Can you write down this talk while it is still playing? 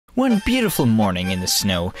One beautiful morning in the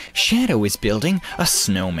snow, Shadow is building a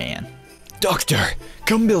snowman. Doctor,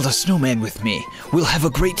 come build a snowman with me. We'll have a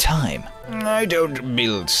great time. I don't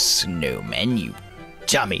build snowmen, you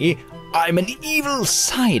dummy. I'm an evil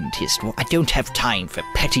scientist. Well, I don't have time for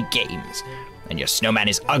petty games. And your snowman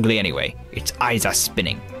is ugly anyway. Its eyes are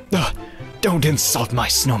spinning. Don't insult my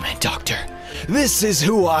snowman, Doctor. This is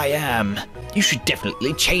who I am. You should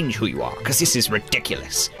definitely change who you are, because this is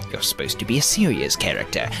ridiculous. You're supposed to be a serious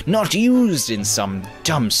character, not used in some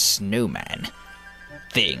dumb snowman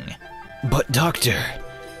thing. But Doctor,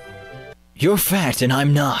 you're fat and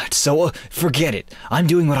I'm not, so forget it. I'm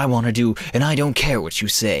doing what I want to do, and I don't care what you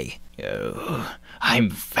say. Oh, I'm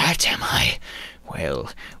fat, am I? Well,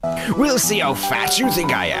 we'll see how fat you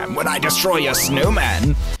think I am when I destroy your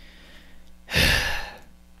snowman.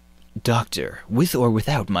 Doctor, with or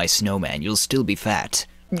without my snowman, you'll still be fat.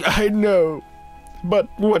 I know, but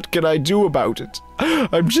what can I do about it?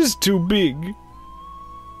 I'm just too big.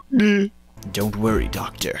 Don't worry,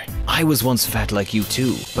 Doctor. I was once fat like you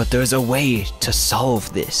too, but there's a way to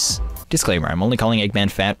solve this. Disclaimer, I'm only calling Eggman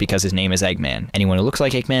fat because his name is Eggman. Anyone who looks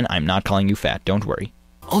like Eggman, I'm not calling you fat, don't worry.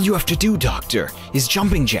 All you have to do, Doctor, is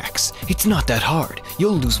jumping jacks. It's not that hard.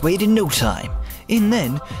 You'll lose weight in no time. And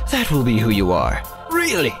then, that will be who you are.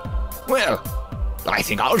 Really? Well, I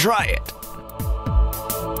think I'll try it.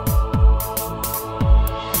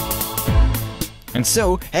 And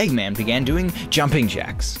so, Eggman began doing jumping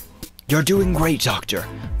jacks. You're doing great, Doctor,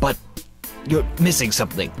 but you're missing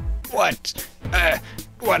something. What?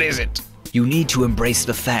 What is it? You need to embrace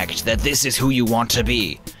the fact that this is who you want to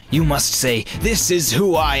be. You must say, this is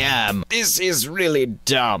who I am. This is really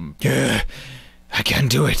dumb. I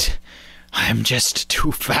can't do it. I'm just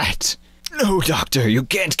too fat. No, Doctor, you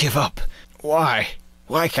can't give up. Why?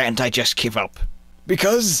 Why can't I just give up?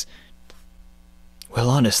 Because... Well,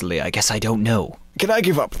 honestly, I guess I don't know. Can I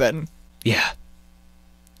give up then? Yeah.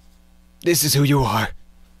 This is who you are.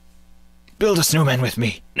 Build a snowman with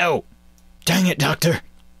me. No. Dang it, Doctor.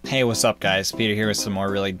 Hey, what's up, guys? Peter here with some more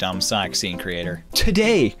really dumb Sonic Scene Creator.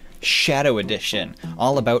 Today, Shadow Edition.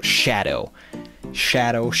 All about Shadow.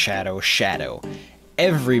 Shadow, Shadow, Shadow.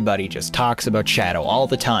 Everybody just talks about Shadow all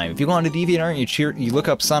the time. If you go on to DeviantArt and you look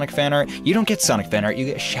up Sonic fan art, you don't get Sonic fan art, you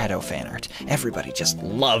get Shadow fan art. Everybody just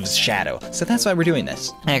loves Shadow, so that's why we're doing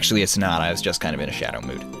this. Actually, it's not. I was just kind of in a Shadow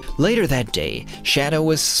mood. Later that day, Shadow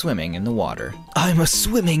was swimming in the water. I'm a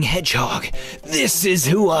swimming hedgehog. This is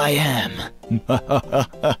who I am.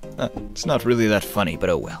 It's not really that funny, but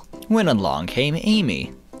oh well. When along came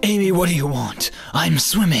Amy. Amy, what do you want? I'm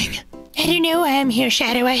swimming. I don't know why I'm here,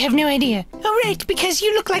 Shadow. I have no idea. Oh, right, because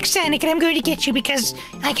you look like Sonic and I'm going to get you because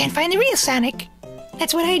I can't find the real Sonic.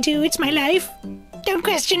 That's what I do. It's my life. Don't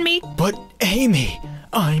question me. But, Amy,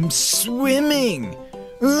 I'm swimming.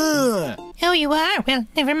 Ugh. Oh, you are? Well,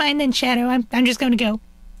 never mind then, Shadow. I'm just going to go.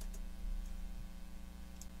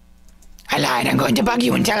 I lied. I'm going to bug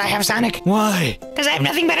you until I have Sonic. Why? Because I have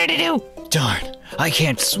nothing better to do. Darn. I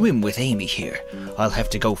can't swim with Amy here. I'll have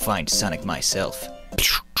to go find Sonic myself.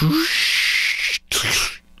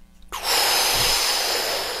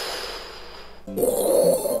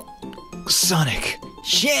 Sonic.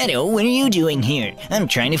 Shadow, what are you doing here? I'm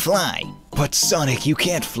trying to fly. But Sonic, you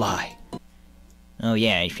can't fly. Oh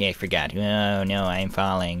yeah, I forgot. Oh no, I'm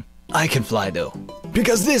falling. I can fly though.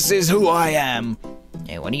 Because this is who I am.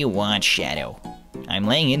 Hey, what do you want, Shadow? I'm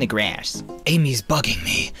laying in the grass. Amy's bugging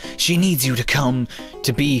me. She needs you to come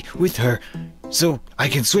to be with her so I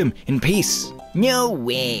can swim in peace. No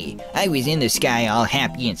way. I was in the sky all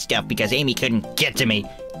happy and stuff because Amy couldn't get to me.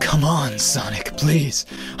 Come on, Sonic, please.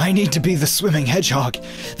 I need to be the swimming hedgehog.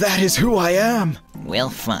 That is who I am. Well,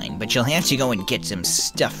 fine, but you'll have to go and get some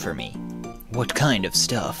stuff for me. What kind of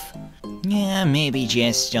stuff? Yeah, maybe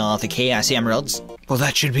just all the Chaos Emeralds. Well,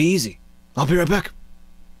 that should be easy. I'll be right back.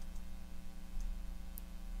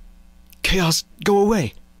 Chaos, go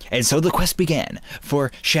away. And so the quest began for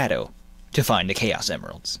Shadow to find the Chaos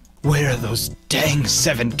Emeralds. Where are those dang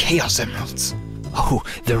 7 Chaos Emeralds? Oh,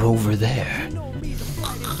 they're over there.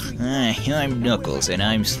 I'm Knuckles and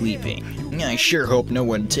I'm sleeping. I sure hope no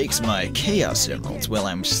one takes my Chaos Emeralds while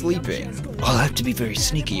I'm sleeping. I'll have to be very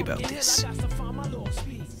sneaky about this.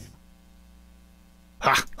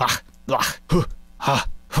 Ha ha ha ha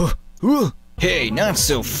ha. Hey, not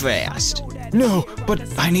so fast. No, but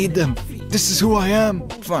I need them. This is who I am.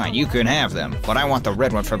 Fine, you can have them, but I want the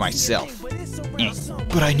red one for myself.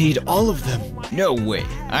 But I need all of them. No way.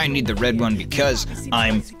 I need the red one because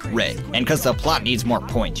I'm red. And because the plot needs more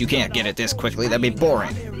points. You can't get it this quickly. That'd be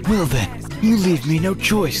boring. Well then, you leave me no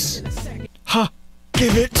choice. Ha!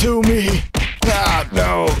 Give it to me! Ah,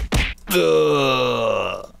 no!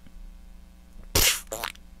 Ugh.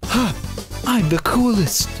 I'm the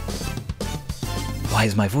coolest. Why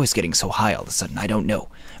is my voice getting so high all of a sudden? I don't know.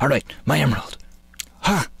 Alright, my emerald.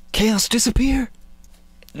 Huh, chaos disappear?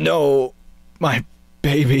 No, my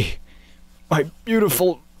baby. My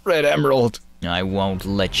beautiful red emerald. I won't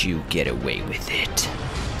let you get away with it.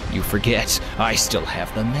 You forget, I still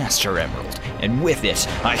have the Master Emerald, and with it,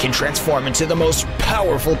 I can transform into the most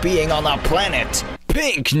powerful being on the planet,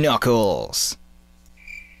 Pink Knuckles!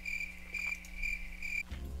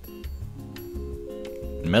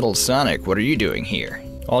 Metal Sonic, what are you doing here?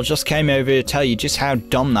 I just came over to tell you just how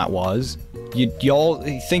dumb that was. Y'all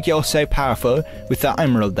think you're so powerful with that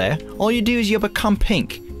emerald there. All you do is you become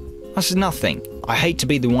pink. That's nothing. I hate to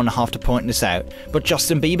be the one to have to point this out, but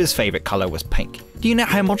Justin Bieber's favorite color was pink. Do you know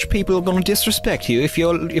how much people are gonna disrespect you if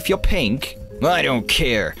you're pink? I don't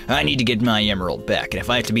care. I need to get my emerald back, and if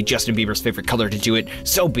I have to be Justin Bieber's favorite color to do it,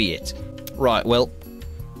 so be it. Right, well,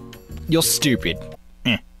 you're stupid.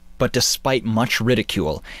 But despite much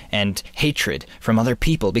ridicule and hatred from other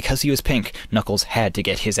people because he was pink, Knuckles had to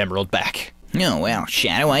get his emerald back. Oh well,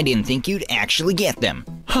 Shadow, I didn't think you'd actually get them.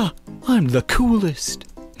 Huh, I'm the coolest.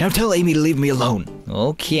 Now tell Amy to leave me alone.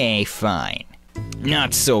 Okay, fine.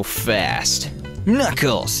 Not so fast.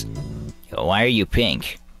 Knuckles! Why are you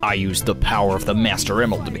pink? I used the power of the Master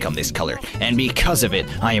Emerald to become this color, and because of it,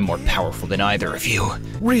 I am more powerful than either of you.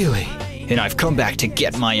 Really? And I've come back to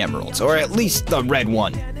get my emeralds, or at least the red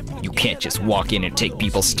one. You can't just walk in and take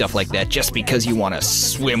people's stuff like that just because you want to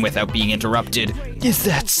swim without being interrupted. Is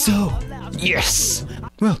that so? Yes!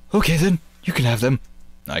 Well, okay then. You can have them.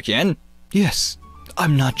 I can? Yes.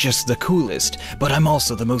 I'm not just the coolest, but I'm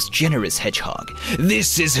also the most generous hedgehog.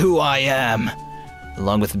 This is who I am!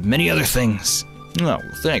 Along with many other things. Oh, well,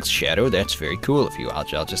 thanks, Shadow. That's very cool of you.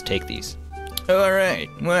 I'll just take these. Alright,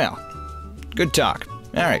 well. Good talk.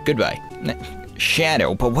 Alright, goodbye.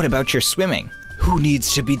 Shadow, but what about your swimming? Who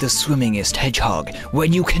needs to be the swimmingest hedgehog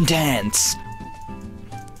when you can dance?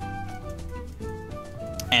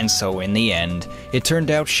 And so in the end, it turned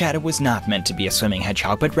out Shadow was not meant to be a swimming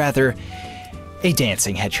hedgehog, but rather a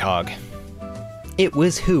dancing hedgehog. It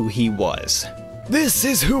was who he was. This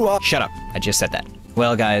is who I— Shut up, I just said that.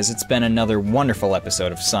 Well guys, it's been another wonderful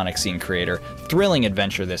episode of Sonic Scene Creator. Thrilling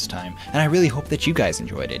adventure this time, and I really hope that you guys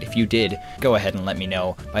enjoyed it. If you did, go ahead and let me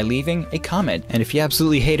know by leaving a comment. And if you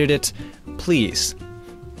absolutely hated it, please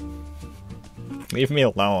leave me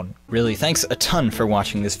alone. Really, thanks a ton for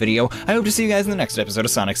watching this video. I hope to see you guys in the next episode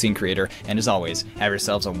of Sonic Scene Creator, and as always, have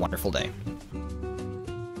yourselves a wonderful day.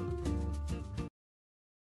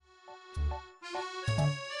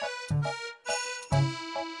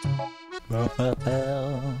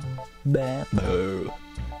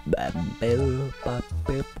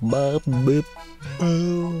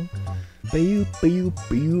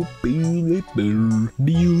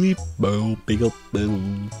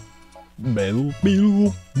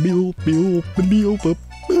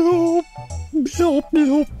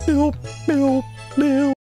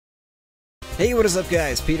 Hey, what is up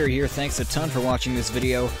guys? Peter here. Thanks a ton for watching this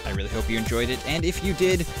video. I really hope you enjoyed it, and if you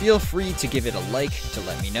did, feel free to give it a like to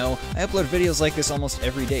let me know. I upload videos like this almost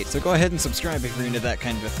every day, so go ahead and subscribe if you're into that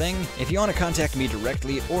kind of a thing. If you want to contact me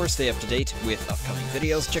directly or stay up to date with upcoming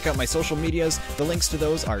videos, check out my social medias. The links to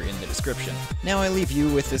those are in the description. Now I leave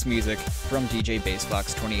you with this music from DJ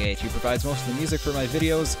BassFox28, who provides most of the music for my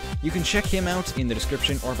videos. You can check him out in the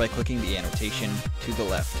description or by clicking the annotation to the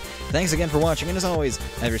left. Thanks again for watching, and as always,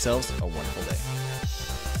 have yourselves a wonderful day.